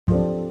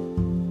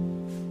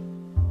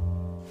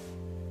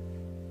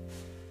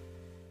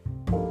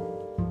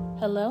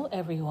Hello,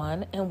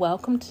 everyone, and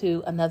welcome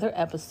to another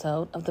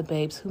episode of the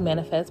Babes Who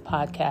Manifest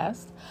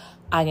podcast.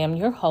 I am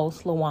your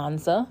host,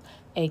 Lawanza,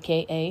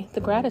 aka The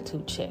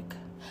Gratitude Chick.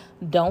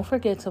 Don't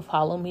forget to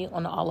follow me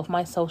on all of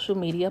my social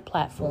media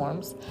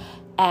platforms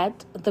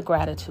at The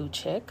Gratitude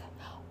Chick,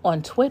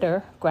 on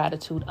Twitter,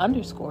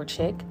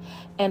 Gratitude_Chick,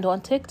 and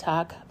on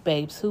TikTok,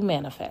 Babes Who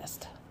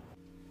Manifest.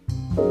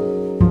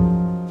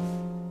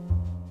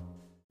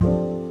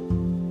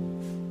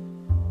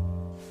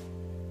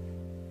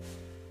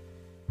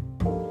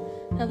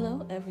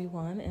 Hello,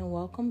 everyone, and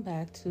welcome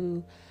back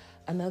to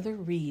another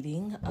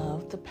reading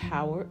of The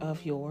Power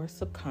of Your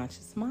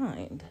Subconscious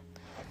Mind.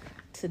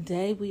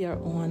 Today we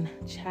are on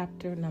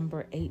chapter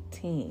number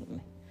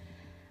 18.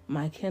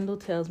 My Kindle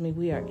tells me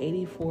we are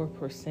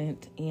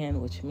 84% in,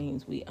 which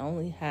means we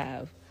only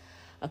have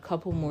a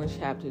couple more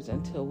chapters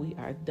until we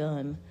are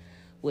done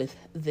with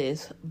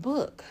this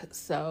book.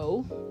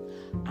 So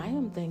I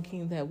am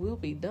thinking that we'll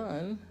be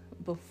done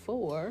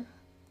before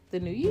the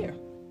new year.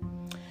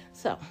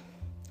 So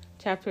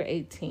Chapter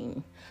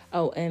 18.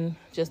 Oh, and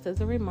just as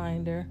a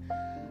reminder,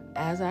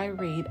 as I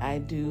read, I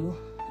do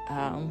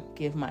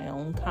give my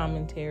own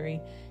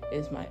commentary.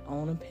 It's my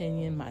own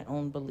opinion, my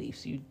own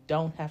beliefs. You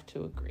don't have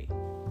to agree.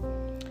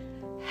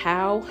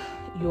 How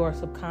your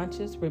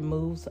subconscious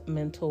removes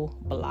mental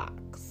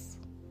blocks.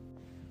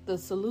 The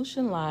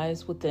solution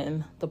lies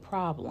within the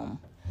problem.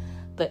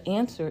 The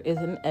answer is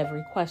in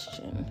every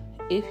question.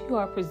 If you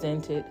are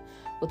presented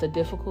with a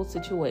difficult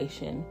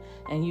situation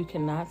and you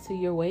cannot see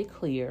your way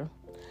clear,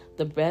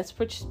 the best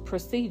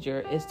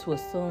procedure is to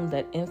assume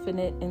that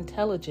infinite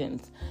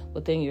intelligence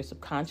within your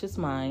subconscious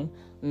mind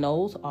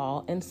knows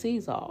all and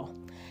sees all,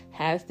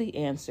 has the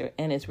answer,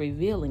 and is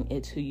revealing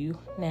it to you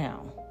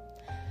now.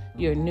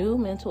 Your new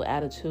mental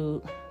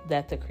attitude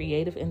that the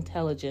creative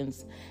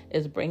intelligence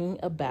is bringing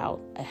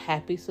about a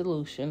happy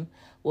solution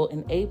will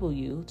enable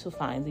you to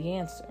find the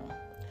answer.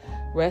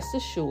 Rest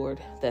assured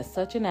that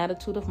such an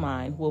attitude of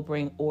mind will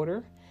bring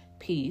order,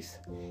 peace,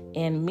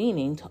 and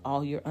meaning to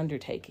all your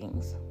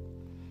undertakings.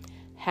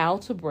 How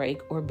to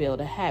break or build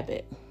a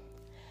habit.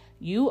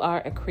 You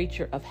are a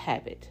creature of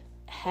habit.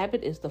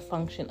 Habit is the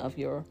function of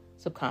your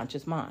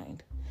subconscious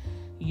mind.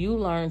 You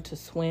learn to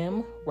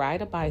swim,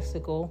 ride a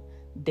bicycle,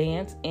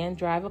 dance, and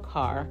drive a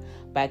car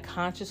by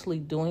consciously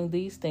doing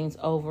these things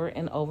over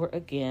and over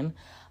again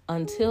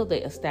until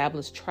they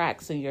establish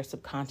tracks in your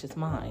subconscious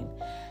mind.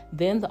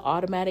 Then the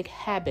automatic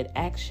habit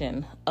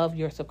action of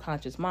your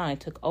subconscious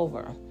mind took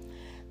over.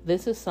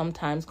 This is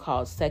sometimes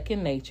called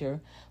second nature,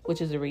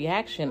 which is a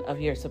reaction of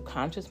your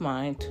subconscious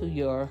mind to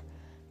your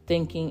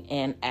thinking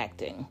and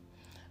acting,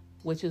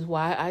 which is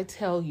why I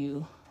tell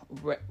you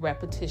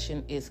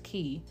repetition is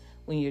key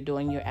when you're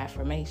doing your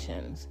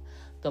affirmations.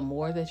 The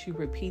more that you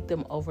repeat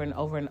them over and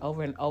over and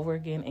over and over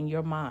again in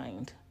your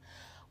mind,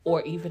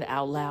 or even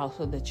out loud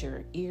so that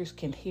your ears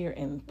can hear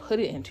and put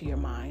it into your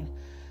mind,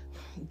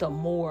 the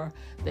more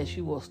that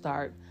you will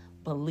start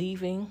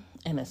believing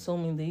and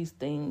assuming these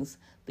things,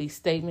 these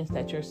statements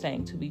that you're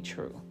saying to be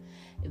true.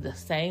 The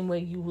same way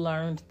you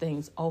learned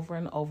things over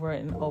and over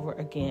and over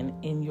again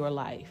in your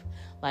life.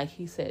 Like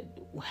he said,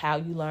 how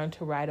you learn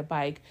to ride a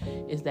bike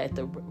is that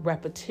the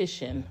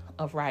repetition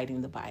of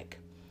riding the bike.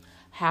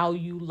 How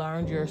you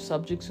learned your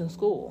subjects in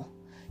school.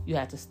 You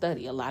had to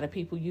study. A lot of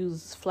people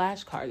use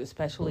flashcards,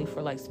 especially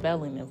for like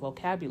spelling and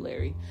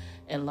vocabulary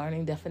and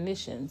learning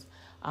definitions.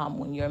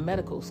 When you're in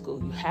medical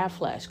school, you have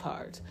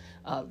flashcards.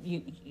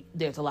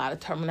 There's a lot of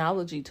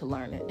terminology to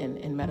learn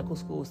in medical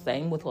school.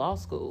 Same with law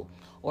school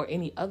or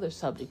any other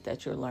subject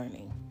that you're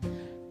learning.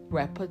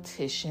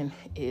 Repetition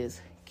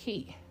is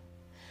key.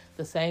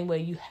 The same way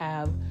you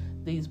have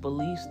these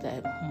beliefs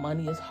that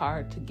money is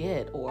hard to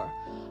get, or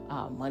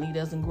money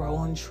doesn't grow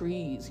on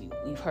trees.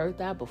 We've heard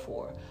that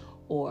before.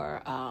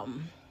 Or,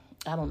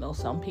 I don't know,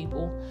 some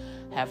people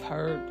have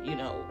heard,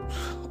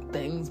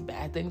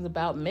 bad things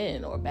about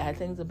men or bad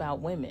things about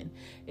women.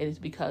 It is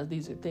because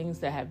these are things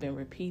that have been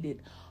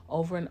repeated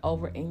over and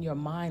over in your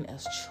mind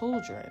as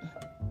children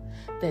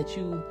that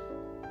you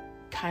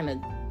kind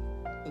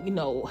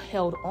of,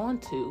 held on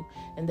to,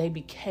 and they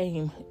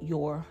became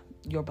your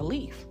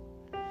belief.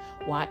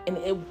 Why? And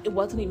it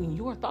wasn't even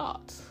your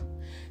thoughts.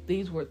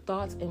 These were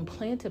thoughts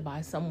implanted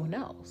by someone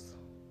else.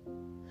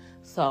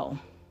 So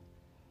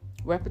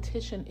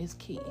repetition is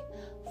key.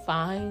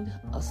 Find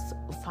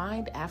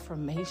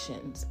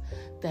affirmations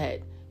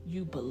that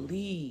you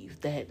believe,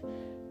 that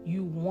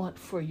you want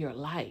for your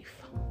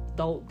life.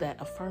 Though that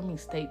affirming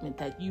statement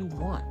that you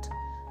want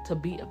to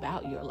be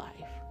about your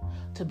life,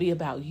 to be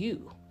about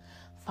you.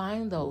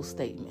 Find those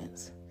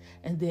statements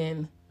and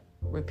then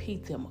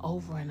repeat them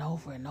over and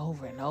over and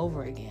over and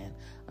over again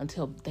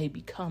until they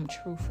become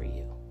true for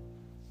you.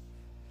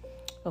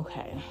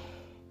 Okay.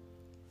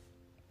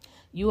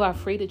 You are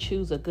free to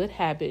choose a good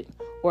habit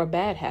or a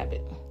bad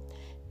habit.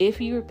 If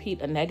you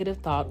repeat a negative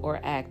thought or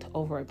act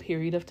over a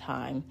period of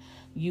time,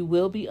 you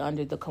will be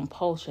under the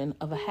compulsion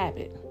of a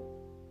habit.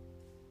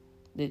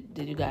 Did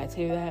you guys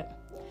hear that?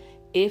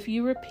 If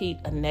you repeat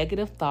a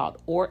negative thought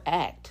or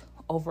act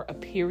over a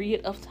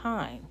period of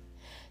time,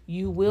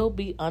 you will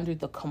be under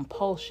the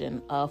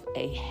compulsion of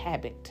a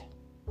habit.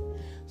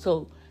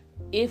 So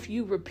if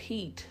you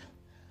repeat,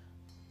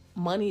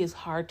 money is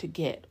hard to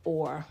get,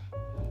 or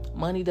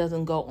money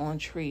doesn't go on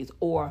trees,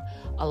 or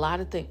a lot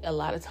of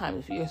times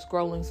if you're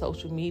scrolling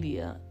social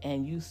media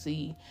and you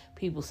see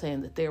people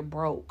saying that they're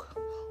broke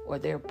or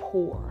they're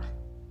poor,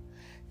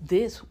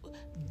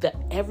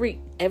 every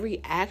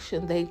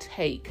action they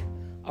take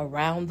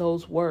around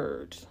those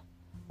words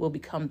will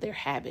become their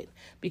habit,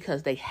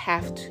 because they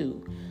have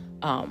to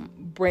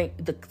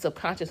the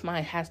subconscious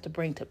mind has to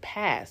bring to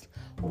pass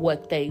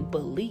what they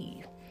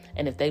believe.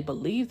 And if they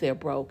believe they're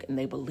broke and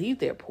they believe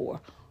they're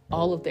poor,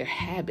 all of their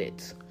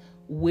habits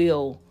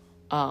will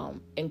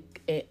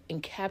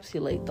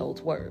encapsulate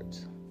those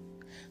words.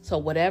 So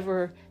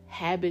whatever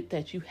habit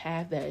that you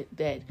have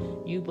that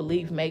you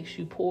believe makes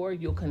you poor,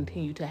 you'll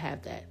continue to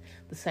have that.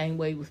 The same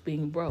way with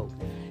being broke.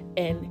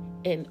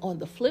 And on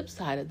the flip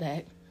side of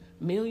that,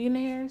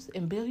 millionaires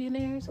and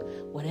billionaires,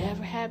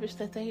 whatever habits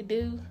that they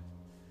do,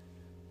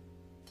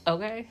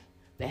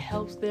 that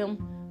helps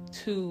them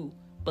to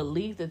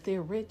believe that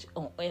they're rich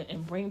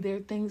and bring their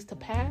things to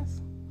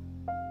pass,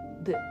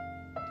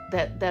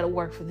 that'll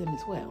work for them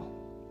as well.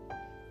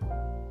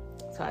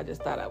 So I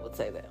just thought I would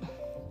say that.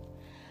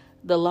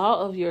 The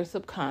law of your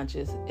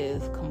subconscious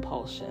is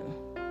compulsion.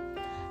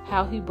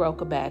 How he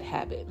broke a bad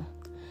habit.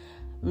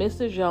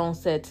 Mr. Jones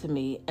said to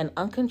me, an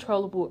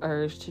uncontrollable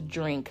urge to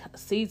drink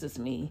seizes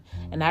me,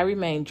 and I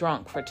remain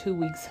drunk for 2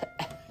 weeks.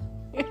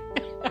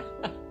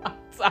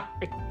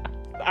 Sorry.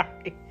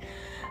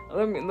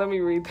 Let me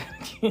read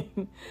that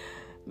again.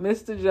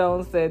 Mr.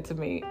 Jones said to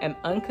me, an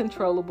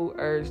uncontrollable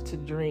urge to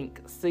drink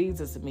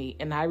seizes me,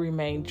 and I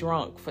remain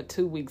drunk for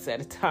 2 weeks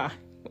at a time.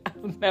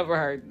 I've never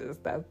heard this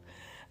stuff.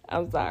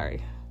 I'm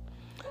sorry.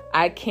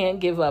 I can't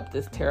give up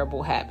this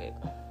terrible habit.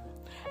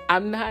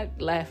 I'm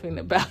not laughing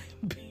about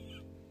it.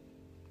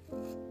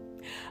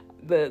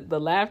 The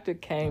laughter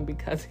came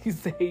because he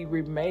said he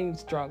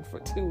remains drunk for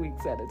 2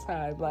 weeks at a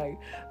time. Like,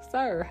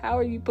 sir, how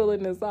are you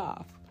pulling this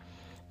off?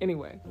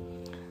 Anyway,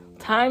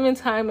 time and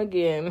time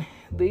again,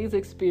 these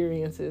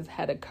experiences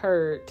had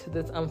occurred to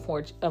this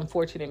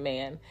unfortunate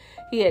man.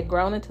 He had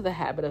grown into the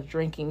habit of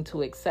drinking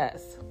to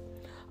excess.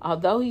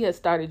 Although he had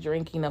started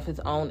drinking of his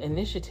own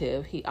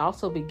initiative, he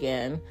also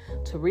began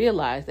to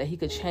realize that he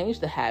could change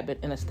the habit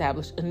and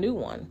establish a new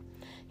one.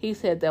 He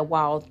said that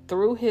while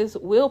through his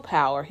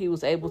willpower he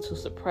was able to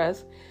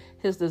suppress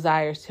his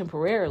desires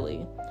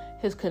temporarily,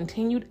 his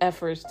continued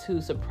efforts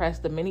to suppress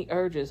the many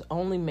urges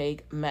only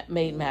made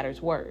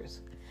matters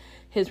worse.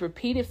 His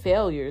repeated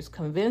failures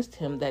convinced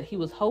him that he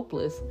was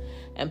hopeless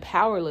and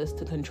powerless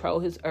to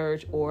control his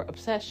urge or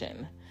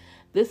obsession.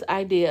 This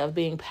idea of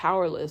being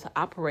powerless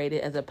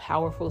operated as a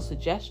powerful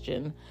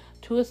suggestion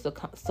to his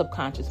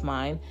subconscious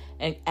mind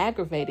and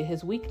aggravated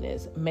his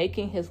weakness,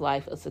 making his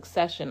life a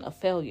succession of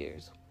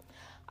failures.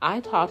 I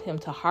taught him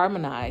to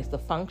harmonize the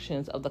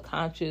functions of the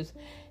conscious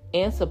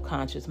and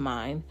subconscious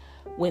mind.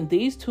 When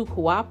these two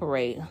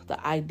cooperate,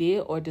 the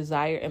idea or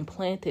desire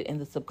implanted in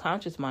the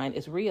subconscious mind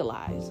is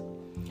realized.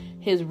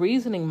 His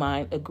reasoning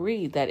mind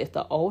agreed that if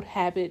the old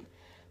habit,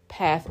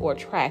 path, or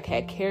track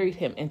had carried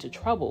him into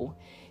trouble,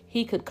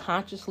 he could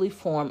consciously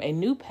form a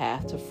new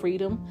path to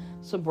freedom,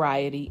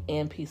 sobriety,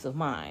 and peace of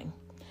mind.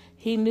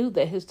 He knew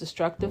that his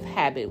destructive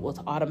habit was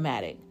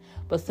automatic,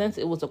 but since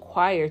it was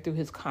acquired through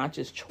his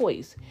conscious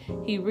choice,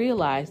 he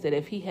realized that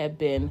if he had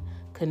been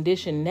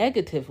conditioned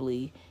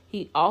negatively,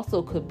 he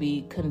also could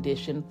be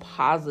conditioned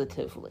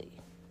positively.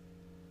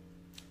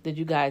 Did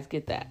you guys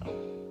get that?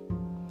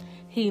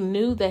 He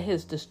knew that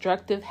his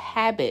destructive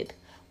habit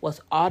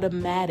was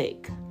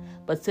automatic,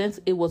 but since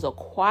it was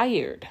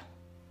acquired,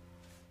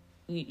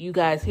 you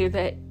guys hear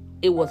that?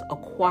 It was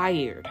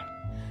acquired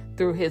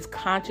through his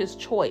conscious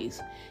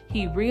choice.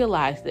 He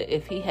realized that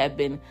if he had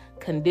been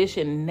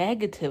conditioned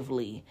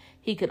negatively,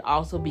 he could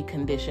also be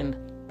conditioned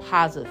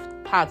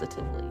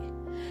positively.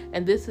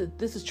 And this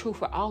is true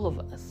for all of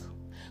us.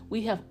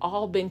 We have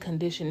all been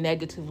conditioned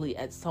negatively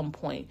at some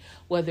point,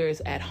 whether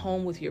it's at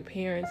home with your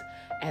parents,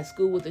 at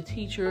school with a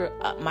teacher.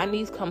 My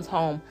niece comes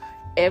home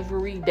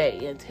every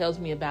day and tells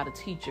me about a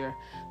teacher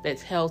that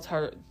tells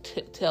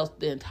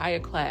the entire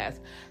class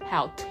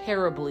how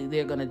terribly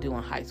they're going to do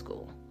in high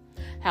school,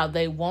 how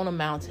they won't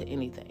amount to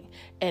anything.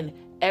 And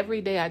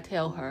every day I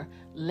tell her,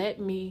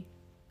 let me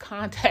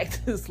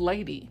contact this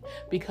lady,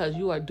 because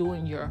you are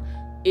doing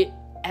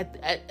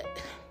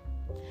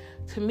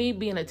to me,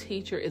 being a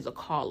teacher is a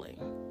calling.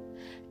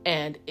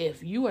 And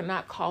if you are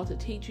not called to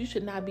teach, you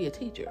should not be a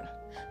teacher,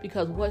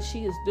 because what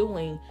she is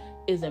doing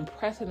is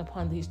impressing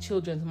upon these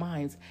children's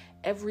minds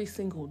every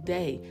single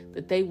day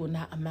that they will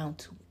not amount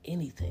to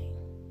anything.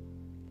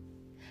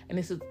 And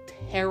this is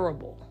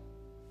terrible.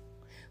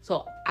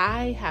 So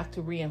I have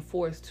to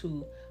reinforce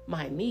to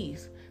my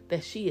niece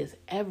that she is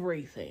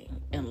everything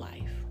in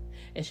life,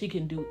 and she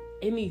can do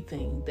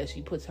anything that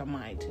she puts her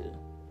mind to.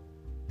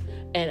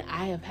 And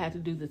I have had to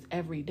do this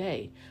every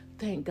day.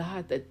 Thank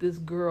God that this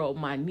girl,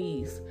 my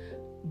niece,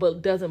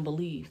 but doesn't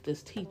believe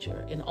this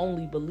teacher and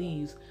only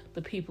believes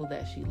the people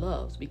that she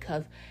loves.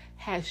 Because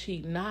had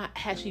she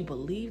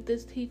believed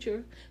this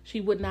teacher,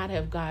 she would not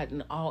have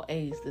gotten all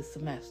A's this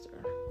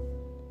semester.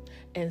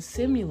 And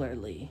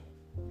similarly,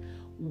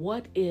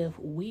 what if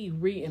we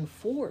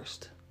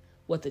reinforced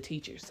what the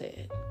teacher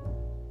said?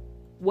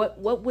 What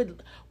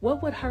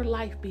would her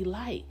life be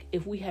like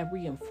if we had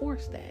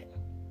reinforced that?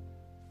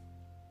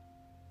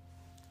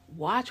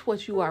 Watch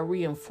what you are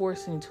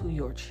reinforcing to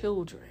your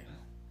children.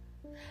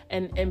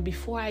 And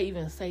before I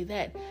even say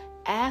that,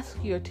 ask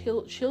your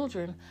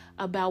children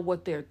about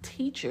what their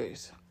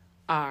teachers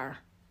are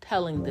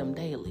telling them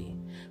daily.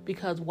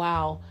 Because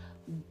while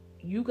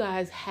you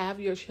guys have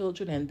your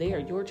children and they are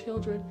your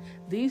children,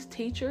 these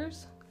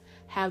teachers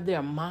have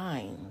their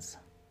minds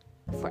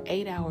for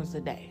 8 hours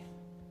a day.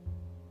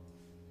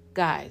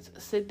 Guys,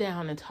 sit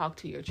down and talk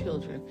to your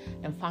children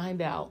and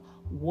find out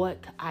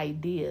what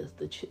ideas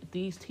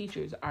these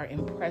teachers are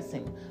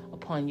impressing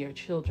upon your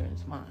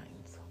children's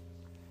minds.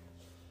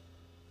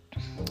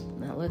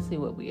 Now let's see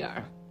what we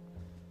are.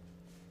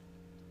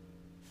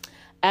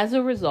 As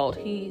a result,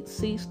 he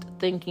ceased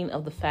thinking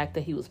of the fact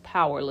that he was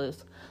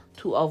powerless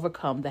to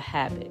overcome the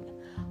habit.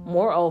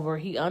 Moreover,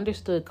 he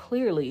understood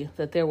clearly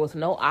that there was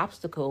no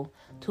obstacle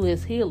to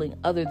his healing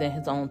other than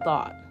his own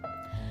thought.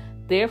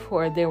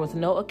 Therefore, there was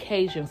no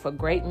occasion for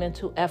great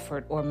mental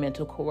effort or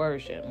mental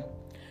coercion.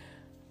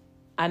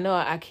 I know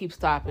I keep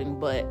stopping,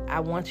 but I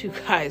want you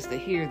guys to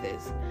hear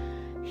this.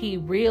 He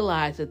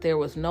realized that there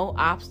was no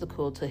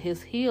obstacle to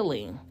his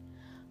healing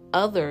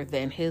other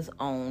than his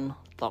own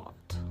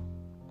thought.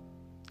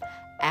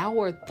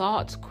 Our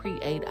thoughts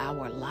create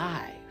our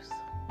lives.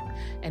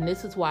 And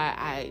this is why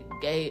I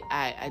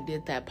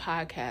did that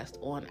podcast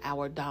on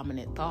our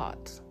dominant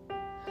thoughts.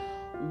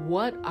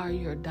 What are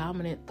your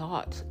dominant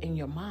thoughts in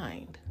your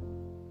mind?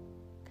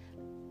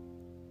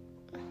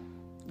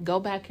 Go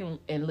back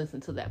and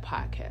listen to that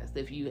podcast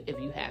if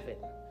you haven't.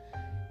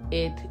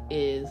 It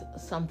is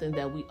something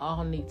that we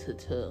all need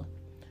to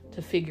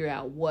figure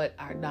out what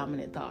our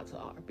dominant thoughts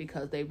are,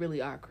 because they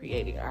really are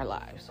creating our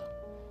lives.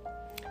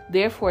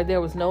 Therefore, there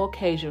was no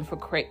occasion for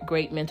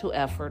great mental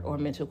effort or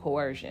mental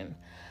coercion.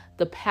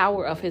 The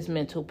power of his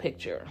mental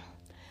picture.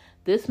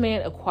 This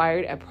man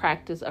acquired a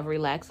practice of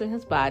relaxing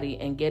his body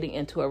and getting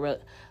into a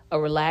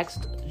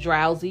relaxed,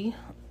 drowsy,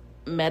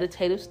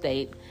 meditative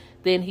state.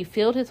 Then he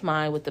filled his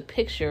mind with the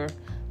picture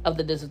of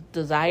the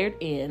desired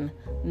end,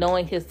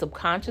 knowing his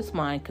subconscious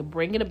mind could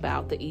bring it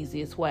about the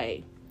easiest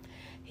way.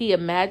 He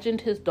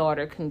imagined his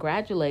daughter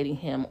congratulating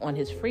him on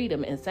his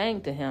freedom and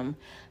saying to him,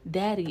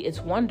 "Daddy,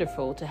 it's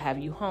wonderful to have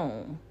you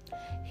home."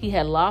 He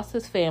had lost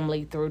his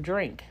family through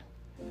drink.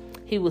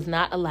 He was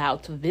not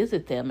allowed to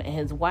visit them, and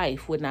his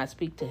wife would not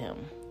speak to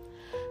him.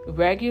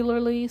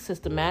 Regularly,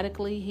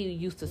 systematically, he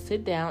used to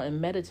sit down and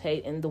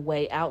meditate in the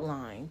way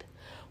outlined.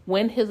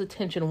 When his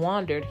attention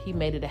wandered, he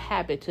made it a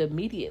habit to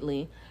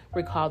immediately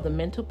recall the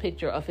mental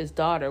picture of his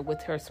daughter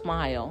with her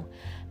smile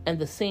and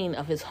the scene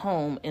of his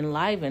home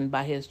enlivened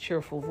by his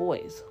cheerful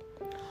voice.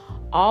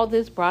 All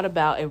this brought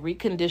about a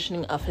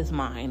reconditioning of his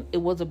mind. It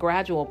was a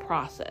gradual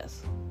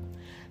process.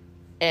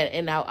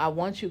 And I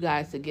want you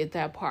guys to get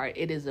that part.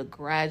 It is a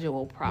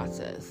gradual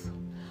process.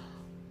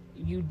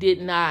 You did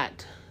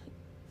not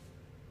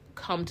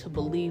come to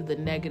believe the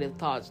negative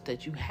thoughts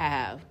that you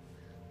have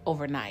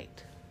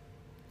overnight.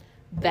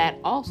 That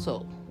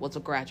also was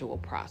a gradual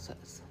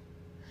process.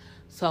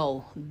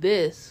 So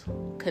this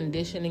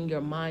conditioning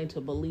your mind to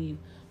believe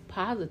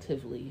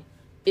positively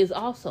is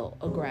also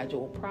a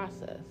gradual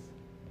process.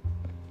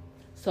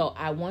 So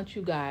I want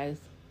you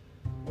guys,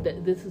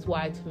 this is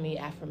why to me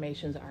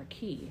affirmations are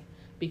key.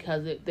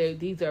 Because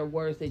these are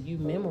words that you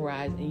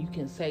memorize and you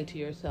can say to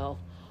yourself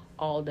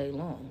all day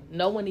long.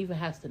 No one even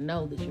has to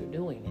know that you're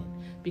doing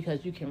it,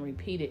 because you can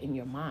repeat it in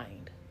your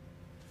mind.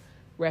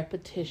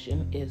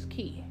 Repetition is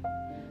key.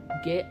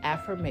 Get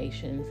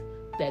affirmations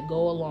that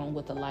go along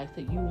with the life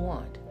that you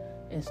want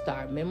and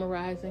start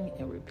memorizing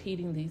and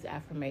repeating these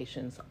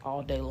affirmations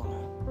all day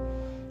long.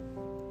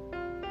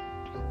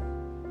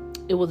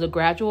 It was a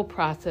gradual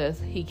process.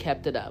 He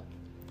kept it up.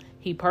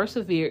 He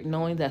persevered,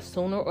 knowing that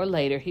sooner or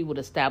later he would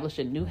establish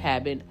a new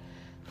habit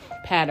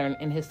pattern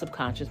in his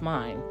subconscious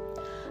mind.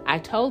 I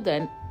told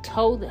him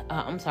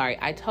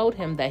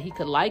that he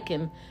could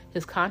liken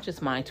his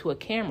conscious mind to a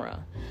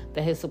camera,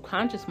 that his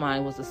subconscious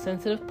mind was a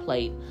sensitive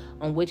plate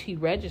on which he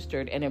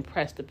registered and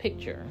impressed a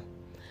picture.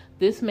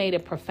 This made a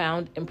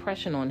profound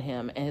impression on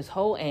him, and his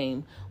whole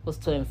aim was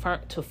to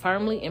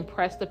firmly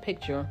impress the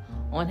picture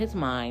on his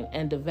mind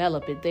and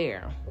develop it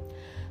there.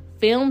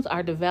 Films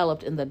are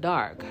developed in the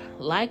dark.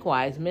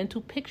 Likewise,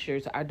 mental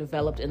pictures are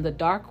developed in the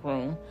dark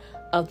room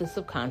of the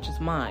subconscious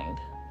mind.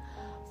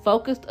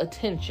 Focused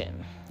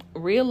attention.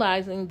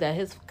 Realizing that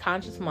his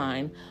conscious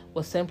mind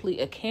was simply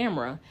a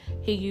camera,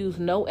 he used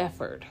no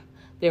effort.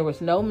 There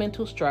was no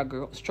mental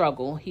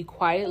struggle. He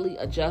quietly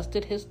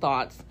adjusted his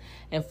thoughts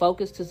and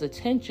focused his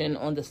attention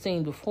on the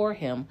scene before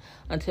him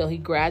until he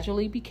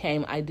gradually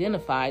became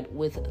identified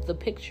with the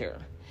picture.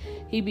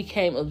 He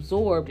became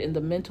absorbed in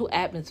the mental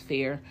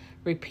atmosphere,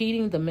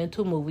 repeating the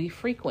mental movie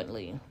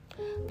frequently.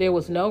 There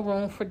was no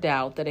room for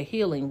doubt that a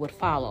healing would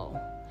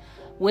follow.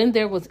 When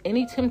there was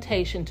any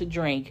temptation to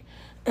drink,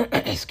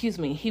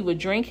 he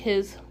would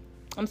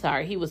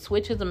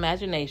switch his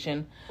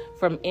imagination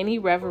from any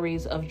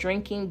reveries of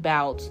drinking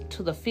bouts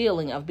to the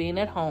feeling of being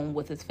at home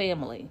with his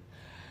family.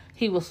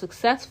 He was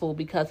successful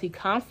because he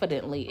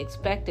confidently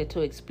expected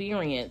to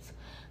experience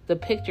the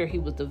picture he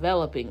was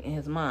developing in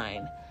his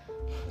mind.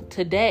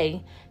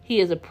 Today, he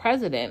is a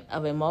president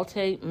of a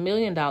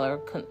multi-million-dollar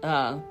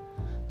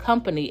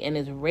company and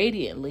is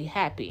radiantly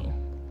happy.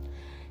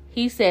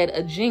 He said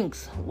a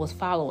jinx was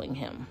following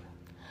him.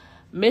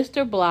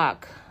 Mr.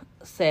 Block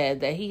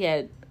said that he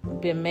had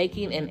been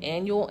making an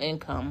annual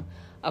income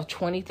of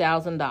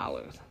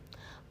 $20,000,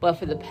 but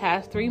for the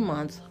past 3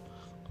 months,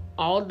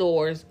 all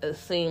doors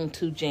seemed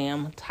to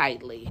jam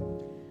tightly.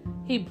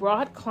 He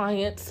brought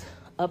clients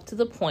up to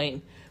the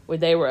point where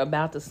they were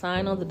about to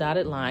sign on the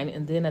dotted line,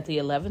 and then at the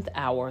 11th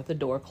hour, the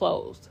door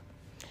closed.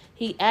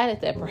 He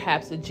added that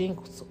perhaps a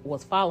jinx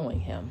was following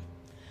him.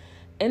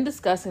 In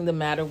discussing the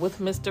matter with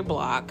Mr.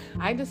 Block,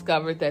 I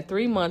discovered that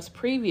 3 months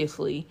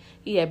previously,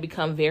 he had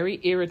become very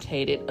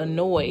irritated,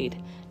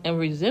 annoyed, and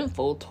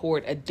resentful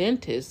toward a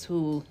dentist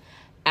who,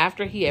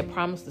 after he had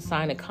promised to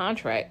sign a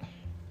contract,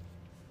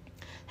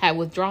 had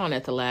withdrawn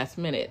at the last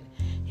minute.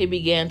 He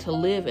began to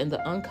live in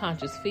the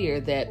unconscious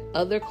fear that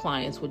other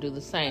clients would do the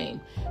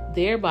same,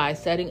 thereby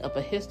setting up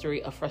a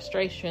history of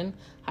frustration,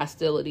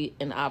 hostility,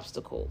 and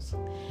obstacles.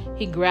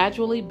 He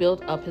gradually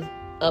built up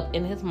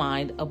in his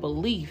mind a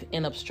belief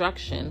in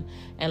obstruction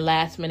and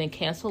last-minute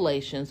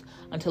cancellations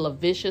until a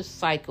vicious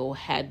cycle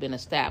had been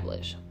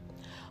established.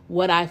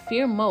 What I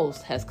fear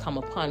most has come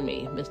upon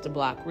me, Mr.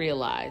 Block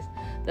realized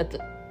that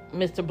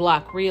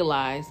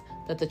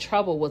the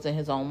trouble was in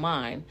his own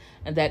mind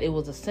and that it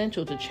was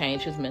essential to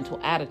change his mental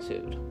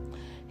attitude.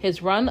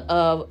 His run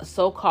of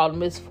so-called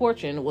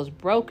misfortune was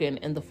broken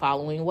in the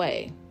following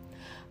way.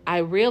 I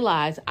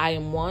realize I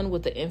am one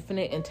with the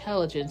infinite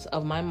intelligence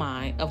of my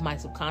mind, of my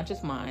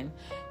subconscious mind,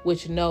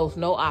 which knows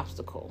no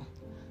obstacle,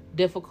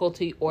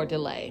 difficulty, or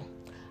delay.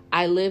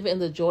 I live in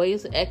the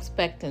joyous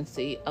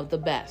expectancy of the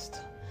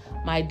best.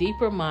 My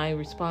deeper mind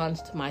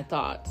responds to my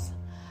thoughts.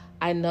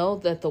 I know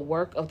that the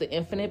work of the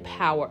infinite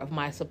power of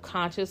my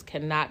subconscious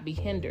cannot be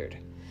hindered.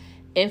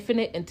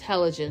 Infinite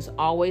intelligence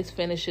always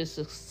finishes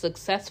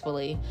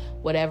successfully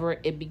whatever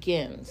it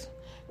begins.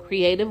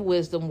 Creative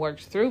wisdom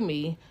works through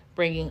me,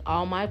 bringing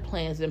all my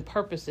plans and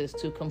purposes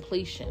to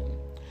completion.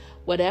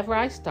 Whatever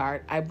I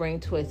start, I bring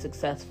to a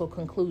successful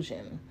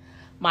conclusion.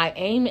 My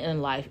aim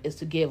in life is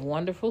to give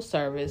wonderful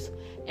service,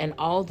 and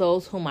all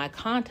those whom I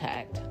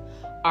contact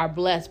are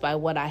blessed by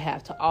what I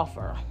have to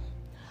offer.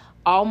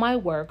 All my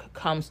work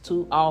comes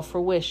to all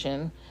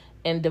fruition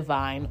in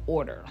divine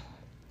order.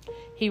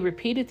 He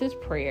repeated this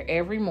prayer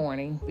every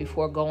morning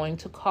before going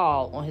to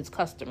call on his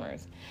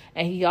customers,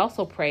 and he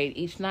also prayed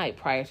each night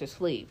prior to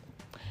sleep.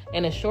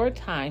 In a short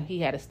time, he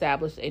had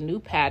established a new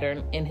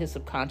pattern in his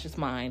subconscious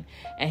mind,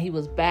 and he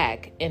was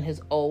back in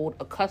his old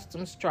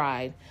accustomed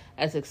stride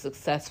as a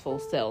successful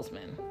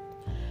salesman.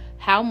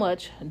 How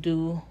much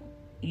do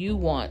you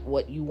want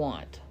what you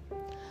want?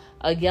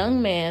 A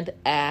young man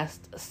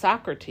asked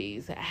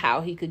Socrates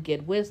how he could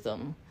get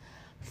wisdom.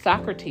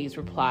 Socrates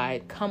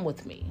replied, "Come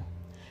with me."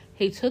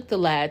 He took the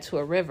lad to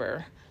a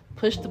river,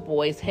 pushed the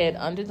boy's head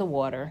under the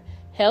water,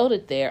 held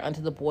it there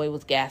until the boy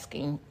was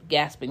gasping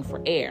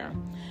for air,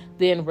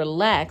 then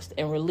relaxed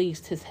and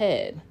released his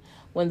head.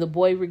 When the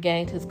boy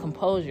regained his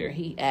composure,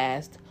 he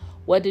asked,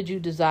 "What did you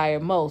desire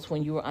most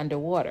when you were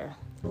underwater?"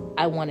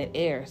 "I wanted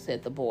air,"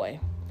 said the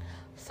boy.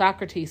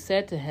 Socrates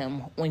said to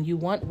him, "When you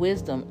want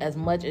wisdom as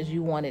much as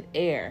you wanted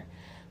air,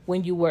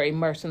 when you were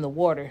immersed in the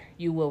water,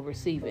 you will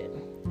receive it."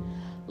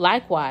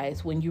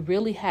 Likewise, when you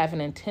really have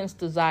an intense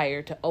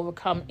desire to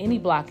overcome any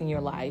block in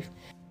your life,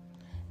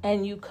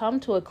 and you come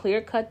to a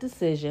clear-cut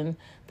decision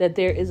that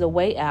there is a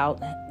way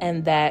out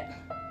and that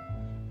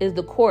is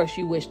the course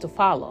you wish to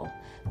follow,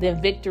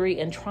 then victory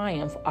and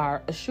triumph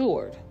are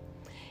assured.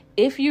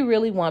 If you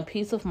really want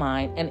peace of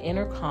mind and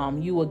inner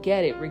calm, you will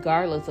get it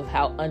regardless of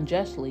how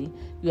unjustly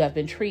you have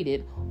been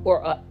treated,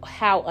 or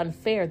how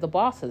unfair the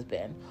boss has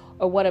been,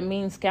 or what a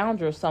mean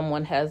scoundrel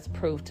someone has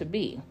proved to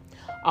be.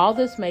 All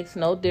this makes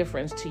no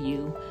difference to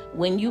you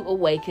when you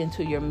awaken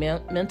to your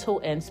mental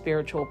and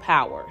spiritual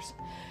powers.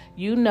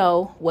 You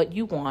know what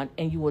you want,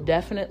 and you will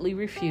definitely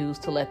refuse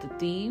to let the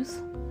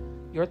thieves,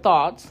 your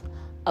thoughts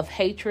of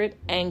hatred,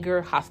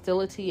 anger,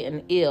 hostility,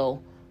 and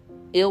ill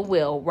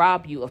will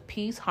rob you of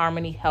peace,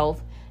 harmony,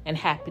 health, and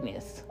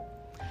happiness.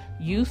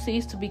 You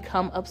cease to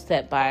become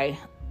upset by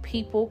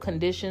people,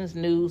 conditions,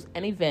 news,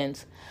 and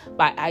events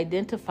by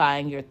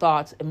identifying your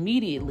thoughts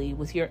immediately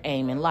with your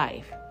aim in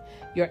life.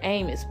 Your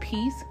aim is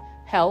peace,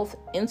 health,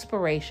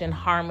 inspiration,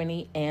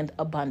 harmony, and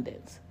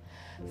abundance.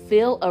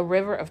 Feel a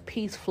river of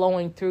peace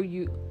flowing through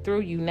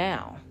you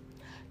now.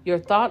 Your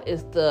thought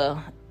is the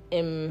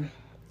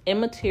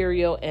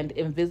immaterial and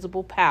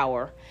invisible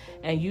power,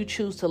 and you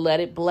choose to let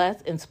it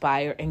bless,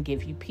 inspire, and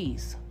give you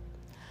peace.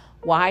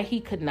 why he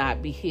could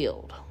not be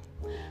healed.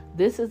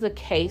 This is a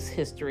case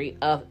history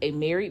of a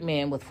married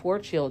man with 4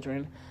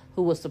 children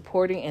who was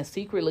supporting and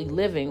secretly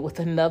living with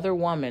another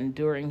woman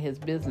during his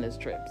business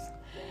trips.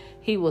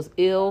 He was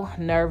ill,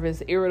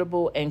 nervous,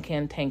 irritable, and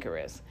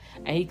cantankerous,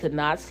 and he could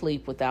not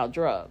sleep without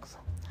drugs.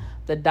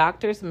 The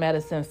doctor's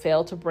medicine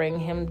failed to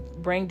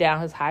bring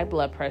down his high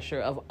blood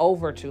pressure of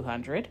over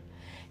 200.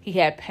 He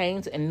had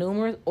pains in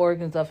numerous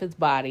organs of his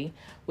body,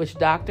 which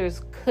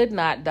doctors could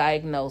not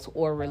diagnose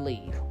or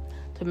relieve.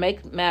 To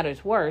make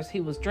matters worse,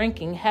 he was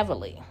drinking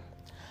heavily.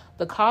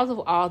 The cause of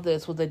all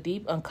this was a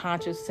deep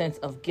unconscious sense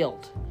of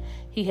guilt.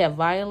 He had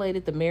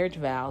violated the marriage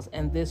vows,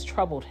 and this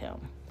troubled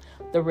him.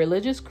 The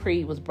religious creed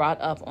he was brought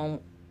up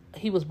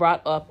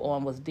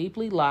on was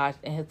deeply lodged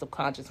in his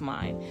subconscious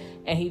mind,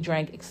 and he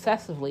drank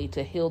excessively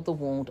to heal the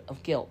wound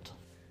of guilt.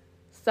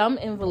 Some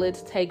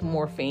invalids take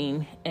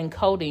morphine and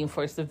codeine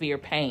for severe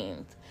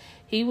pains.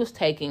 He was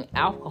taking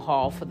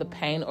alcohol for the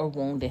pain or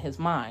wound in his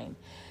mind.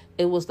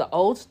 It was the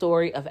old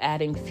story of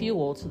adding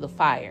fuel to the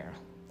fire.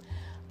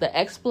 The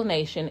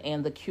explanation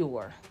and the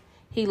cure.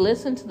 He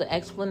listened to the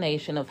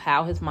explanation of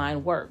how his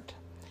mind worked.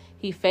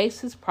 He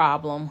faced his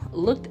problem,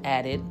 looked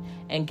at it,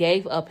 and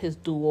gave up his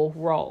dual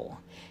role.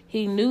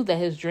 He knew that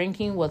his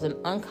drinking was an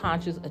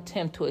unconscious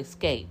attempt to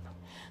escape.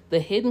 The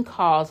hidden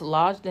cause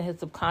lodged in his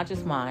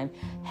subconscious mind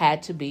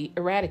had to be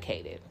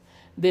eradicated.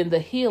 Then the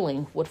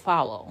healing would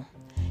follow.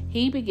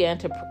 He began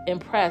to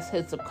impress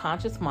his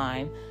subconscious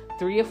mind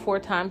 3 or 4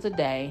 times a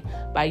day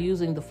by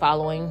using the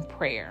following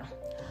prayer.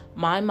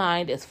 My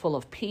mind is full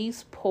of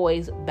peace,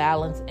 poise,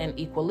 balance, and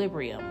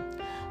equilibrium.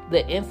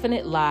 The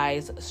infinite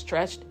lies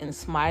stretched in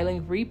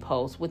smiling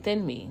repose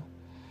within me.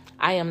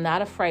 I am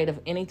not afraid of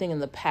anything in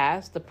the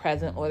past, the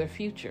present, or the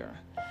future.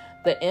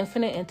 The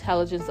infinite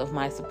intelligence of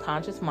my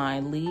subconscious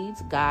mind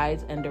leads,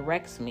 guides, and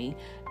directs me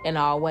in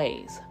all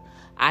ways.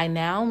 I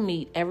now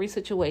meet every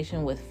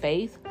situation with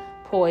faith,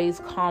 poise,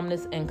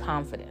 calmness, and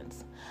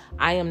confidence.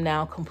 I am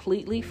now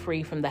completely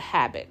free from the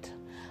habit.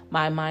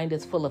 My mind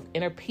is full of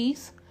inner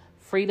peace,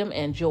 freedom,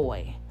 and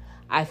joy.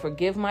 I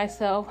forgive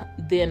myself,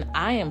 then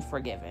I am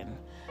forgiven.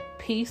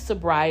 Peace,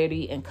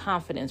 sobriety, and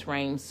confidence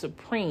reign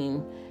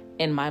supreme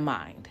in my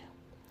mind.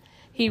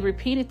 He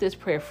repeated this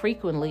prayer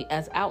frequently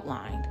as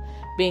outlined,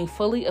 being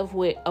fully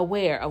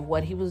aware of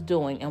what he was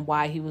doing and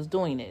why he was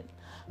doing it.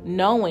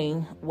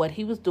 Knowing what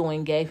he was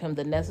doing gave him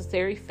the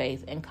necessary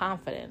faith and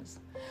confidence.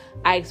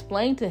 I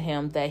explained to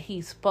him that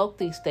he spoke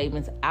these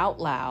statements out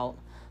loud,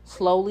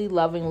 slowly,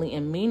 lovingly,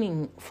 and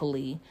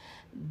meaningfully.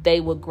 They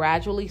would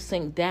gradually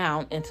sink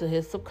down into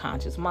his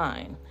subconscious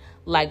mind.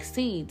 Like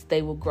seeds,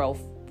 they will grow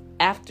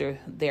after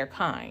their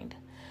kind.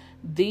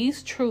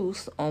 These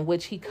truths on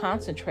which he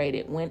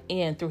concentrated went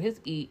in through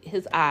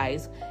his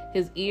eyes,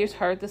 his ears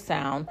heard the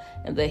sound,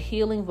 and the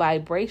healing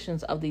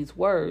vibrations of these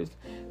words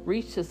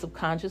reached his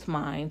subconscious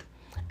mind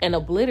and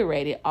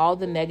obliterated all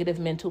the negative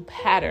mental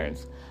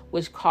patterns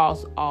which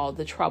caused all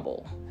the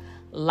trouble.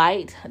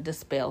 Light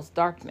dispels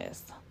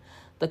darkness.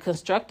 The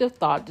constructive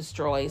thought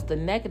destroys the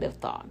negative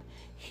thought.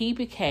 He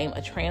became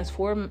a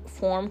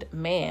transformed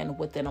man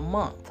within a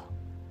month.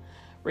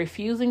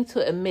 Refusing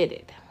to admit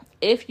it.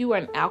 If you are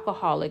an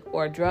alcoholic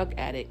or a drug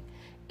addict,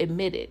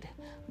 admit it.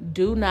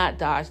 Do not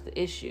dodge the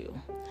issue.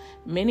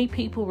 Many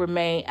people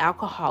remain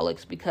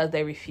alcoholics because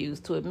they refuse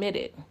to admit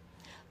it.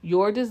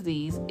 Your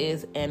disease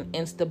is an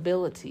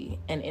instability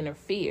and inner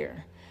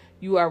fear.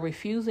 You are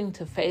refusing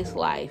to face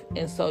life,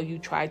 and so you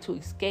try to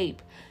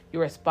escape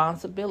your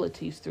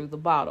responsibilities through the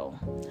bottle.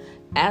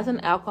 As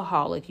an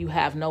alcoholic, you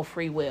have no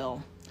free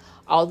will.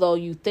 Although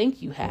you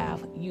think you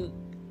have, you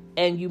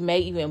may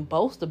even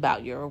boast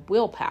about your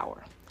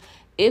willpower.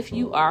 If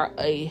you are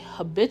a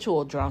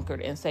habitual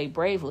drunkard and say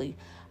bravely,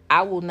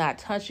 I will not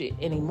touch it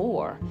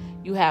anymore,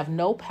 you have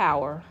no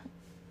power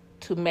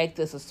to make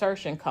this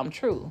assertion come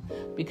true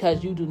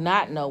because you do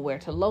not know where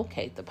to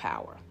locate the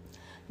power.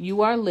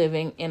 You are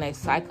living in a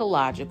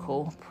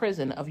psychological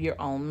prison of your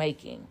own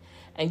making,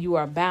 and you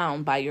are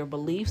bound by your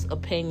beliefs,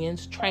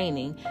 opinions,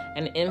 training,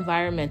 and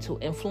environmental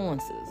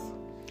influences.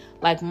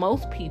 Like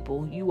most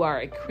people, you are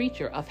a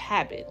creature of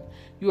habit.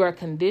 You are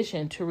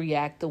conditioned to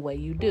react the way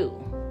you do.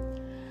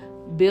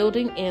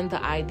 Building in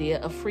the idea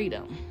of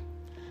freedom.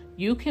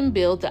 You can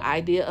build the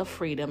idea of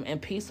freedom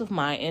and peace of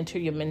mind into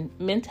your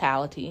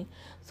mentality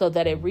so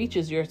that it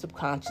reaches your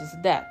subconscious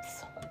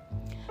depths.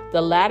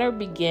 The latter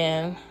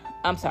being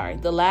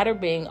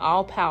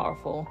all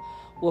powerful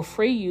will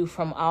free you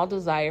from all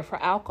desire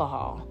for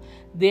alcohol.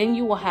 Then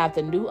you will have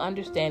the new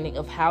understanding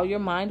of how your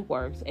mind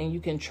works, and you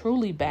can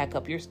truly back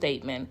up your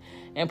statement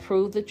and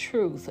prove the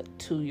truth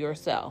to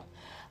yourself.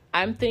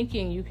 I'm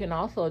thinking you can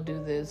also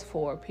do this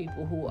for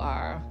people who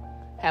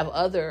have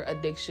other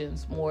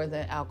addictions more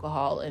than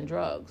alcohol and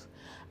drugs.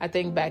 I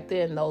think back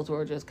then those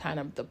were just kind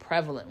of the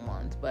prevalent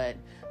ones, but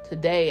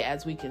today,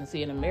 as we can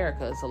see in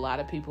America, it's a lot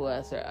of people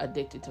that are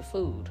addicted to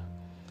food.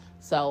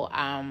 So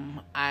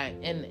and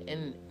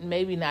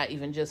maybe not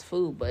even just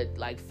food, but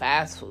like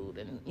fast food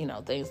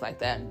and things like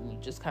that,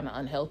 and just kind of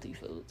unhealthy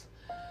foods.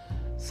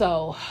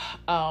 So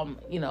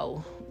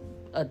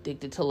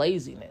addicted to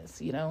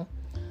laziness,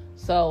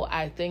 So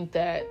I think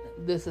that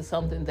this is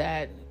something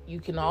that you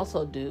can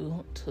also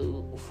do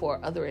for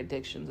other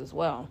addictions as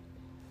well.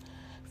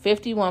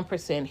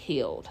 51%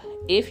 healed.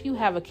 If you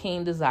have a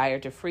keen desire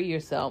to free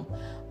yourself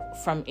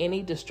from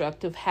any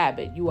destructive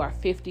habit, you are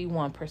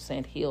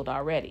 51% healed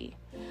already.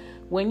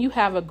 When you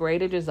have a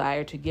greater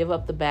desire to give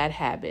up the bad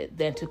habit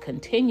than to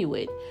continue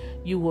it,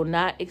 you will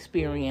not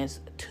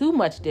experience too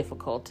much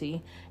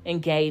difficulty in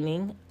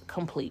gaining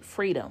complete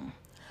freedom.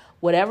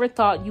 Whatever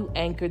thought you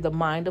anchor the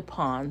mind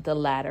upon, the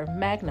latter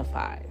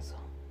magnifies.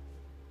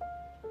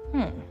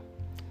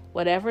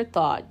 Whatever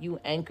thought you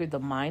anchor the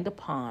mind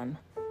upon,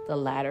 the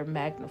latter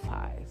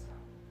magnifies.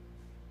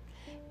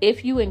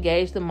 If you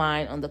engage the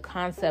mind on the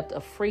concept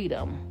of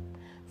freedom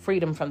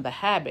from the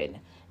habit,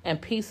 and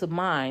peace of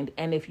mind,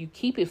 and if you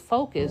keep it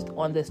focused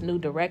on this new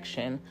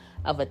direction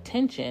of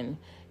attention,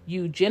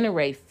 you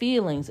generate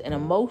feelings and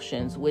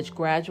emotions which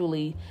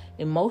gradually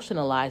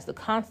emotionalize the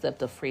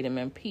concept of freedom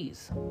and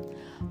peace.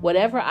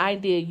 Whatever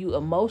idea you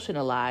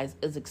emotionalize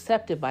is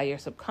accepted by your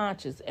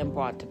subconscious and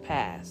brought to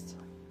pass.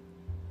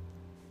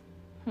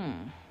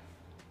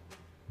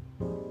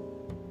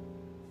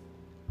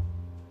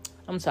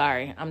 I'm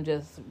sorry, I'm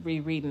just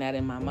rereading that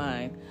in my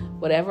mind.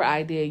 Whatever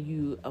idea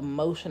you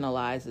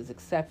emotionalize is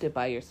accepted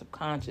by your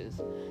subconscious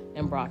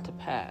and brought to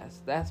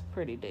pass. That's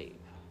pretty deep.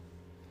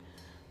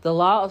 The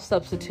law of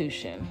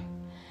substitution.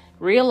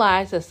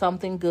 Realize that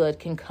something good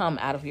can come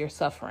out of your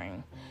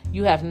suffering.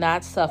 You have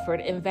not suffered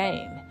in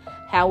vain.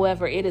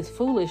 However, it is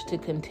foolish to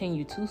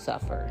continue to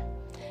suffer.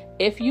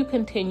 If you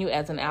continue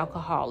as an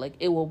alcoholic,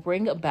 it will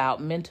bring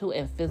about mental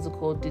and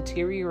physical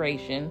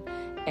deterioration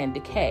and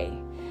decay.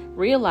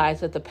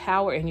 Realize that the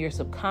power in your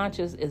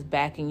subconscious is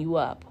backing you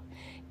up.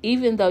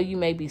 Even though you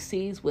may be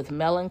seized with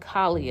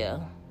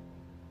melancholia,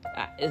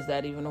 is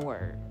that even a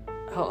word?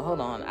 Hold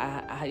on,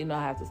 I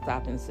have to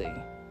stop and see.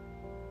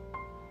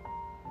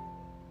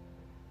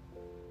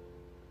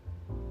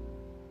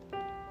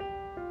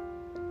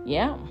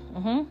 Yeah,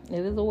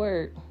 it is a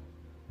word.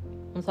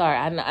 I'm sorry,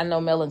 I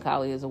know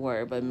melancholy is a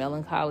word, but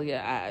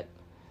melancholia,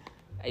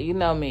 you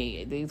know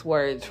me, these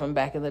words from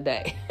back in the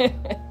day.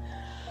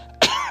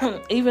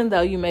 Even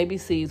though you may be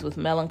seized with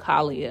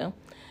melancholia,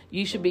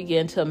 you should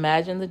begin to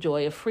imagine the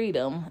joy of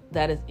freedom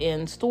that is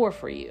in store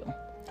for you.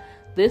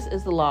 This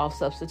is the law of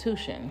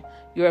substitution.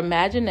 Your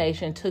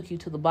imagination took you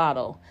to the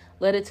bottle.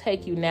 Let it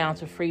take you now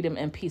to freedom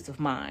and peace of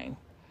mind.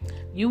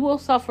 You will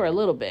suffer a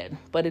little bit,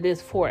 but it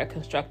is for a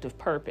constructive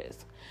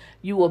purpose.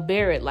 You will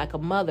bear it like a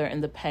mother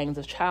in the pangs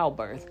of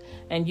childbirth,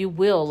 and you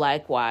will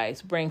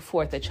likewise bring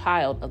forth a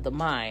child of the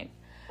mind.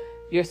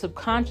 Your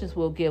subconscious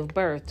will give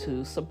birth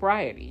to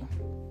sobriety.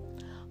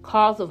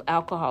 Cause of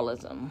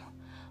alcoholism.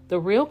 The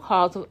real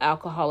cause of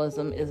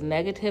alcoholism is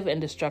negative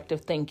and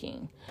destructive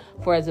thinking,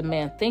 for as a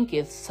man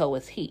thinketh, so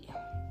is he.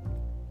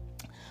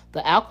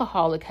 The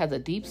alcoholic has a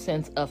deep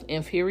sense of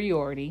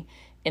inferiority,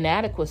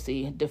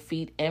 inadequacy,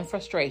 defeat, and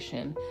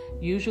frustration,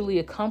 usually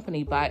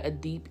accompanied by a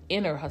deep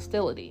inner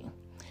hostility.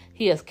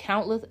 He has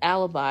countless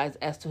alibis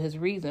as to his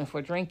reason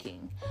for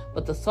drinking,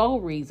 but the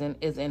sole reason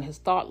is in his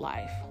thought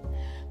life.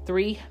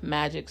 3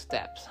 magic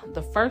steps.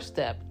 The first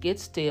step, get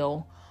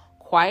still,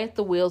 quiet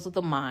the wheels of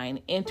the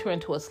mind, enter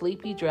into a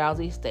sleepy,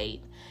 drowsy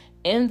state.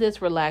 In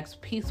this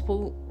relaxed,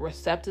 peaceful,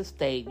 receptive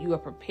state, you are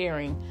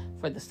preparing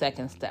for the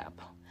second step.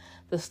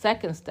 The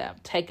second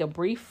step, take a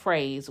brief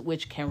phrase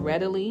which can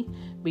readily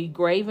be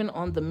graven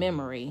on the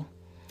memory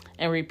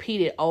and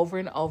repeat it over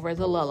and over as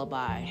a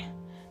lullaby.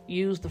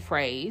 Use the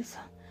phrase,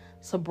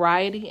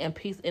 sobriety and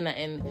peace, and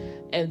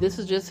this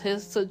is just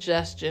his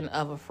suggestion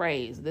of a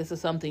phrase. This is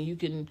something you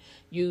can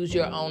use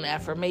your own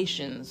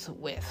affirmations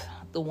with,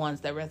 the ones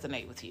that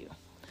resonate with you.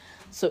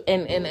 So,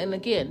 and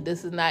again,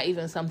 this is not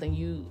even something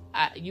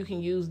you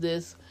can use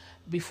this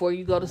before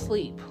you go to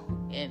sleep,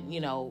 and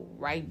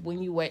right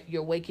when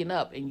you're waking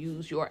up, and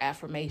use your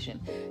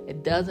affirmation.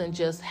 It doesn't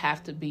just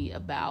have to be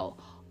about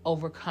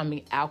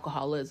overcoming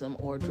alcoholism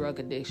or drug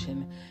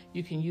addiction.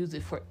 You can use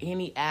it for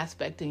any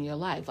aspect in your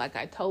life. Like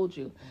I told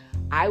you,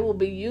 I will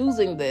be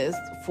using this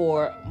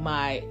for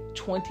my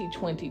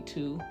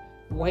 2022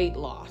 weight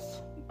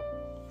loss.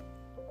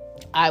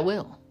 I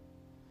will.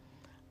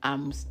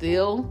 I'm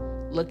still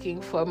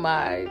looking for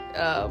my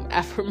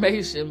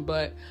affirmation,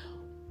 but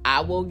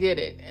I will get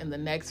it in the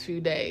next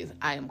few days.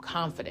 I am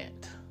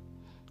confident.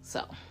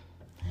 So,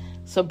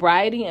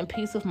 sobriety and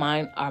peace of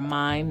mind are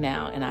mine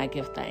now, and I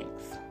give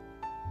thanks.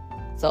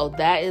 So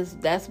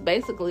that's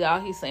basically all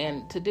he's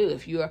saying to do.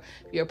 If you're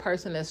a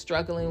person that's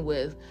struggling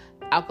with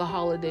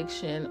alcohol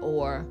addiction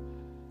or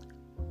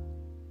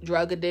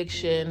drug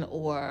addiction,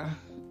 or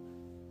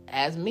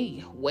as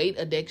me, weight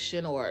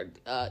addiction or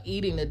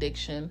eating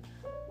addiction,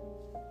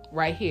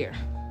 right here.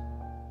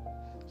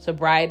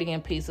 Sobriety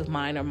and peace of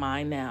mind are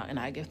mine now, and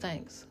I give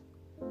thanks.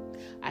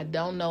 I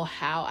don't know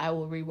how I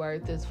will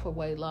reword this for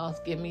weight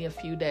loss. Give me a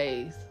few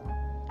days.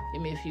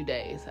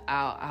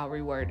 I'll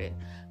reword it.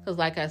 Because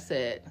like I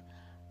said,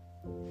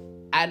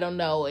 I don't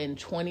know, in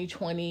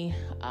 2020,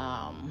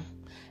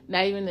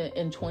 not even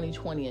in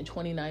 2020, in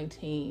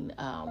 2019,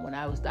 when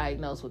I was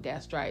diagnosed with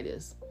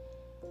gastritis,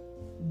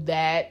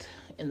 that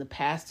in the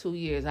past 2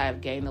 years, I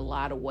have gained a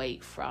lot of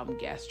weight from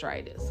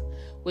gastritis,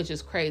 which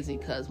is crazy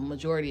because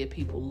majority of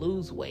people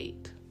lose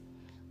weight.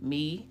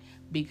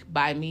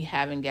 By me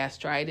having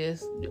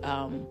gastritis,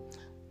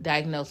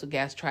 diagnosed with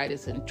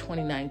gastritis in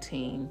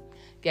 2019.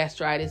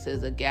 Gastritis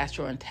is a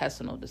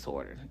gastrointestinal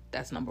disorder.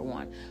 That's number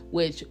one,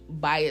 which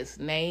by its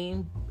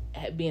name,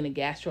 being a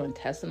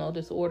gastrointestinal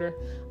disorder,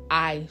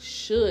 I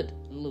should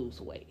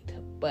lose weight,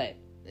 but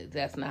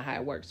that's not how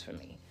it works for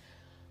me.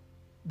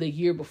 The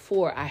year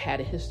before, I had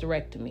a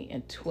hysterectomy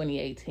in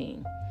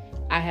 2018.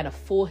 I had a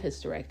full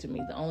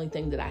hysterectomy. The only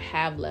thing that I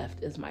have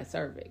left is my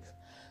cervix.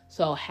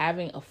 So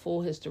having a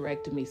full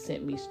hysterectomy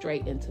sent me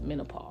straight into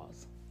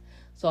menopause.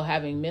 So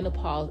having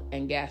menopause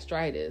and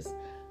gastritis,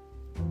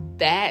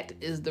 that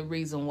is the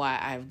reason why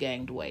I've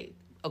gained weight,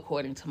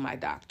 according to my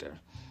doctor.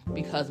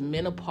 Because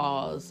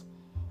menopause,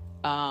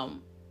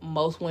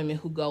 most women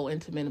who go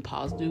into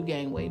menopause do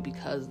gain weight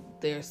because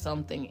there's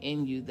something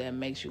in you that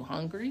makes you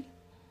hungry.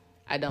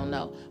 I don't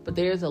know. But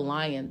there's a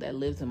lion that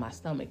lives in my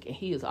stomach, and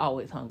he is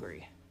always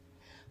hungry.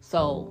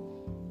 So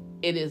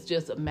it is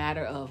just a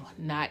matter of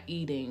not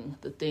eating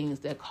the things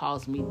that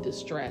cause me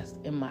distress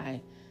in my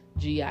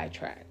GI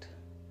tract.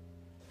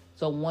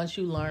 So once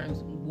you learn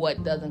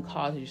what doesn't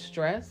cause you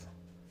stress,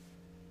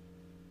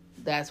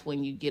 that's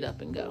when you get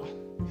up and go.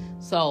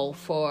 So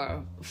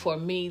for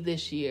me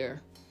this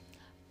year,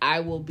 I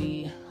will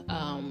be,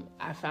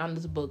 I found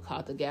this book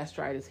called the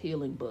Gastritis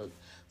Healing Book.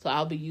 So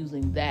I'll be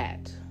using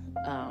that,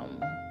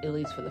 at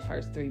least for the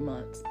first 3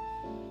 months.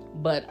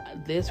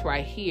 But this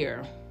right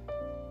here,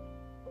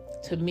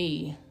 to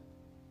me,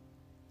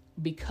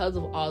 because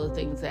of all the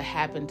things that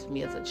happened to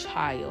me as a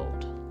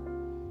child,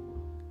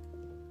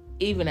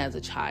 even as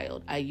a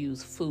child, I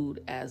used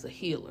food as a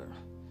healer,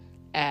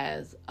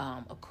 as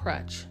a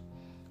crutch.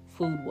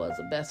 Food was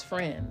a best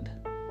friend.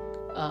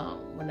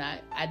 When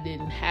I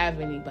didn't have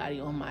anybody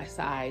on my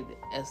side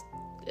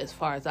as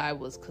far as I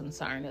was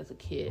concerned as a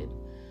kid.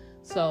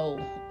 So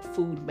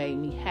food made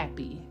me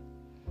happy.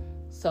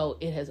 So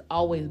it has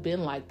always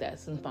been like that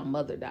since my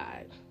mother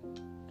died.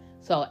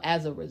 So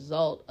as a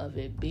result of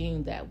it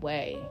being that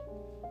way,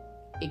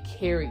 it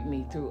carried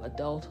me through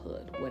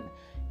adulthood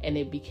and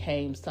it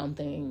became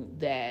something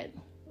that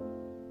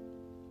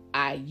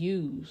I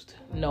used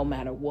no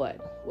matter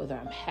what, whether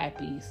I'm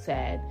happy,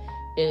 sad.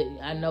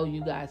 I know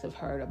you guys have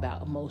heard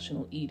about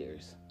emotional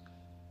eaters.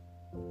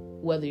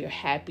 Whether you're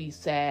happy,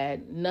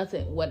 sad,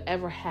 nothing,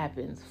 whatever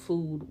happens,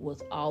 food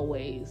was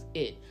always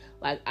it.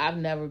 Like, I've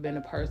never been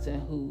a person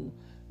who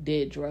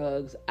did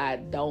drugs. I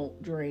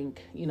don't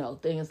drink,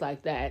 things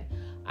like that.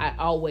 I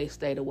always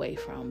stayed away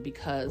from,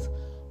 because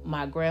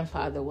my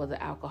grandfather was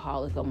an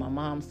alcoholic on my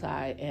mom's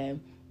side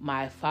and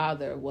my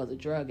father was a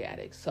drug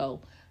addict.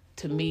 So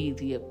to me,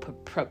 the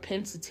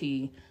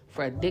propensity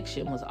for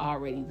addiction was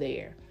already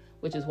there,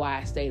 which is why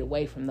I stayed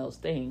away from those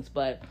things.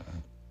 But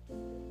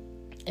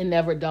it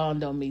never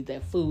dawned on me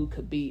that food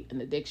could be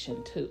an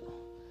addiction too.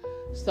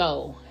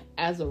 So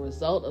as a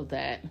result of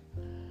that,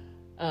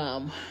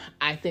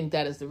 I think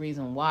that is the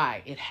reason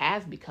why it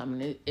has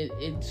become,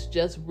 it's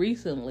just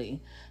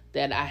recently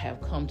that I have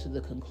come to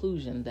the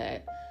conclusion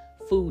that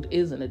food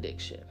is an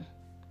addiction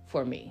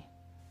for me.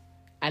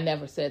 I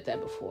never said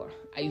that before.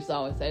 I used to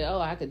always say,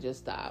 I could just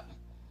stop.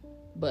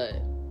 But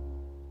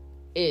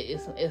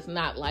it's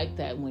not like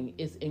that when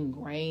it's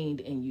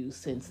ingrained in you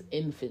since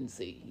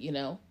infancy,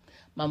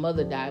 My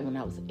mother died when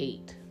I was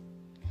 8.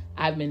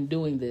 I've been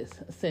doing this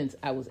since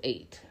I was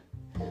 8.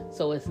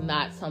 So it's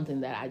not something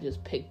that I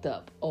just picked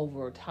up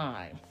over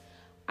time.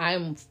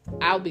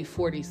 I'll be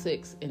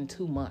 46 in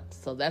 2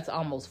 months. So that's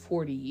almost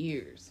 40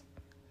 years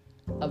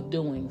of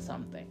doing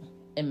something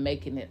and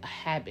making it a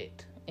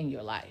habit in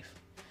your life.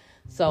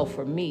 So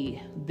for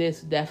me,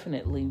 this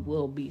definitely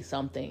will be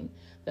something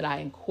that I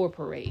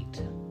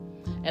incorporate.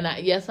 And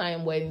yes, I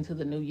am waiting to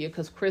the new year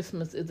because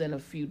Christmas is in a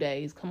few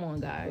days. Come on,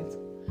 guys.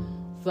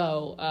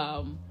 So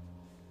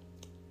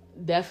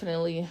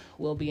definitely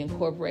will be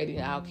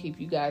incorporating. I'll keep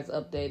you guys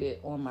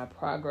updated on my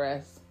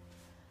progress.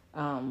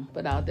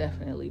 But I'll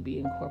definitely be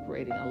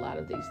incorporating a lot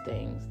of these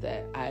things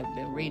that I've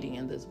been reading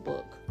in this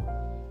book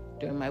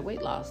during my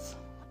weight loss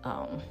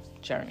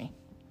journey.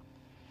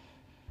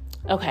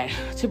 Okay,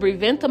 to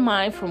prevent the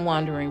mind from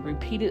wandering,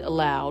 repeat it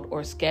aloud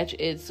or sketch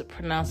its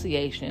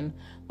pronunciation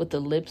with the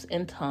lips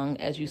and tongue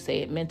as you say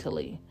it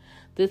mentally.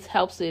 This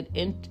helps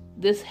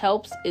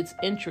its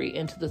entry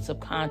into the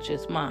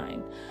subconscious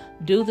mind.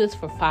 Do this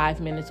for 5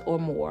 minutes or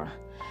more.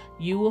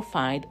 You will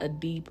find a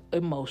deep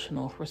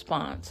emotional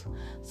response.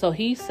 So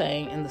he's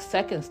saying in the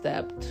second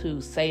step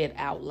to say it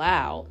out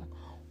loud,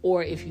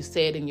 or if you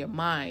say it in your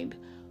mind,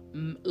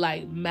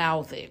 like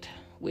mouth it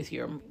with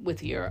your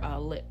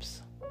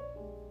lips.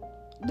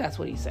 That's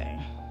what he's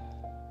saying.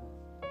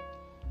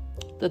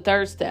 The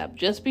third step,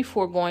 just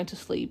before going to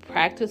sleep,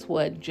 practice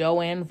what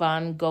Johann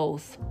von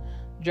Goethe,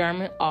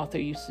 German author,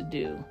 used to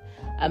do.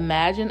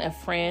 Imagine a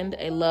friend,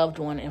 a loved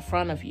one in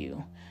front of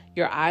you.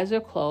 Your eyes are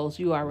closed,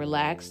 you are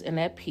relaxed and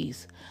at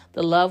peace.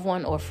 The loved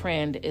one or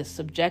friend is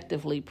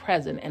subjectively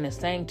present and is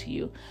saying to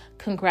you,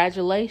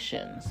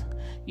 congratulations.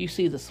 You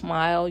see the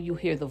smile, you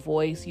hear the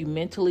voice, you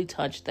mentally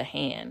touch the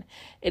hand.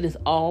 It is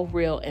all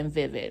real and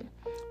vivid.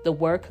 The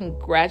word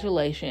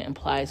congratulation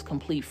implies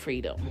complete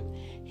freedom.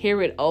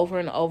 Hear it over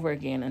and over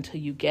again until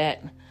you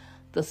get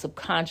the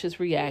subconscious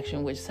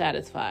reaction which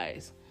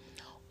satisfies.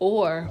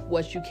 Or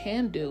what you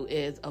can do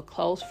is a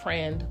close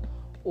friend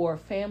or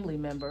family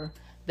member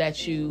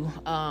that you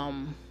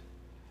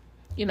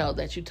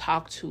that you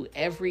talk to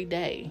every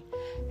day,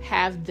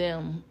 have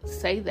them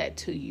say that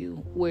to you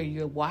where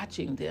you're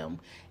watching them,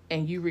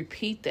 and you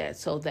repeat that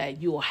so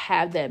that you'll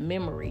have that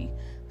memory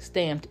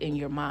stamped in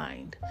your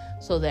mind,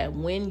 so that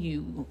when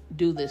you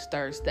do this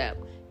third step,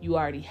 you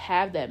already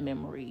have that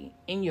memory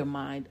in your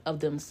mind of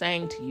them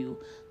saying to you,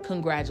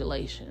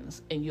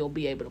 congratulations, and you'll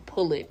be able to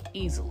pull it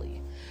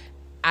easily.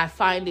 I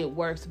find it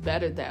works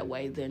better that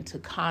way than to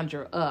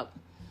conjure up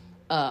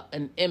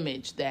an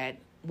image that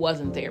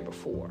wasn't there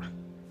before,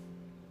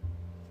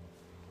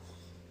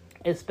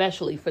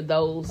 especially for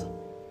those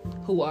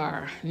who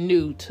are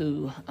new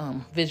to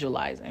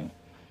visualizing.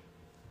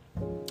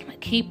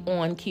 Keep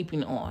on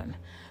keeping on.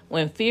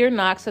 When fear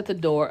knocks at the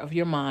door of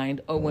your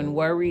mind, or when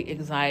worry,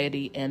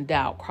 anxiety, and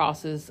doubt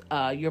crosses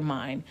your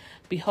mind,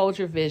 behold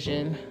your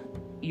vision,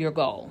 your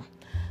goal.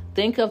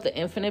 Think of the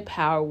infinite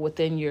power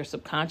within your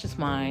subconscious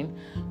mind,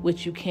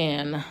 which you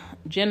can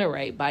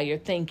generate by your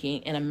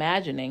thinking and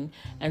imagining,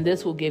 and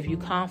this will give you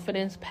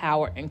confidence,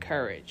 power, and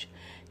courage.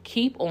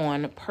 Keep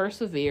on,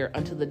 persevere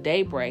until the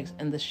day breaks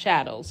and the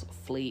shadows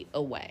flee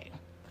away.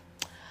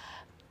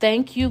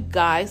 Thank you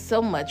guys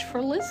so much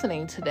for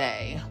listening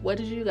today. What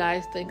did you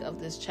guys think of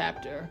this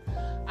chapter?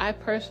 I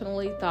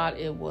personally thought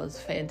it was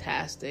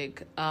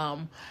fantastic,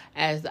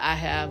 as I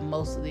have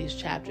most of these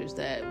chapters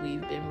that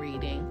we've been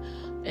reading.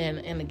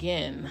 And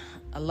again,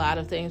 a lot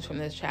of things from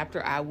this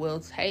chapter I will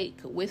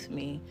take with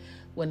me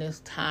when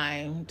it's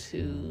time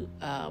to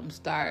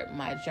start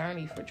my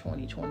journey for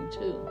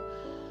 2022.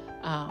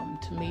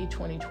 To me,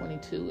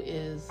 2022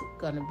 is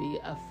going to be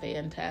a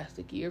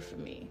fantastic year for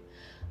me.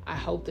 I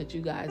hope that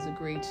you guys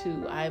agree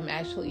too. I'm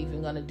actually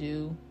even going to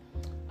do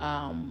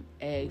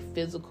a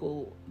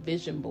physical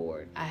vision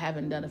board. I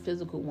haven't done a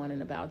physical one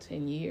in about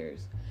 10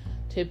 years.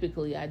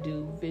 Typically, I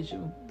do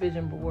vision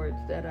boards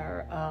that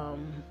are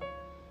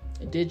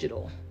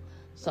digital.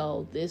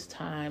 So this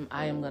time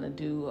I am going to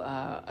do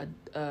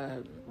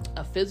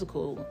a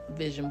physical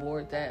vision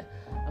board that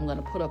I'm going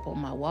to put up on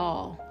my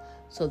wall,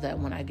 so that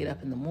when I get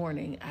up in the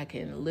morning, I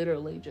can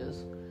literally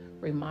just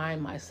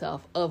remind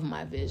myself of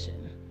my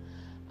vision.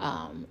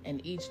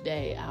 And each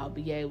day I'll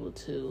be able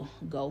to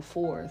go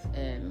forth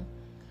and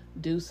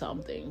do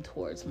something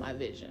towards my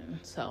vision.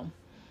 So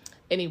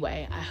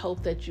anyway, I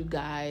hope that you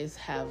guys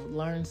have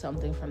learned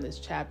something from this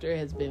chapter. It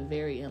has been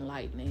very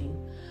enlightening.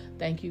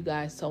 Thank you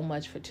guys so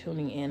much for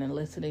tuning in and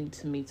listening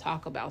to me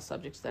talk about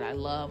subjects that I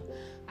love.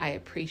 I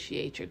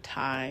appreciate your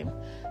time.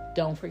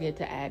 Don't forget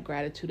to add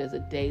gratitude as a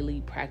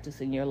daily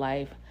practice in your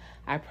life.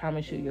 I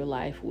promise you your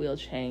life will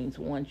change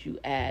once you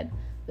add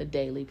the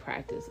daily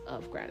practice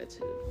of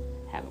gratitude.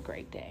 Have a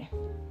great day.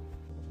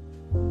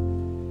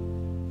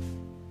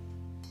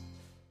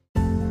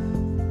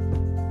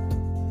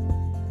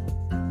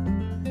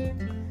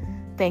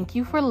 Thank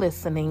you for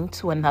listening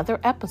to another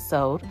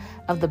episode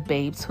of the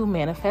Babes Who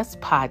Manifest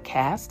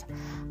podcast.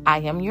 I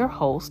am your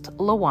host,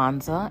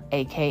 Lawanza,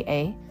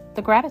 aka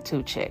The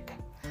Gratitude Chick.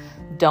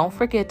 Don't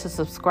forget to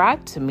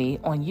subscribe to me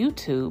on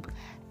YouTube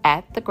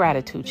at The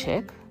Gratitude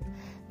Chick.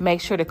 Make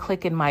sure to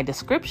click in my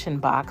description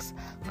box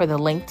for the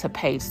link to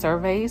paid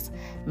surveys,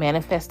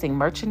 manifesting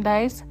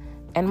merchandise,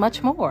 and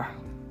much more.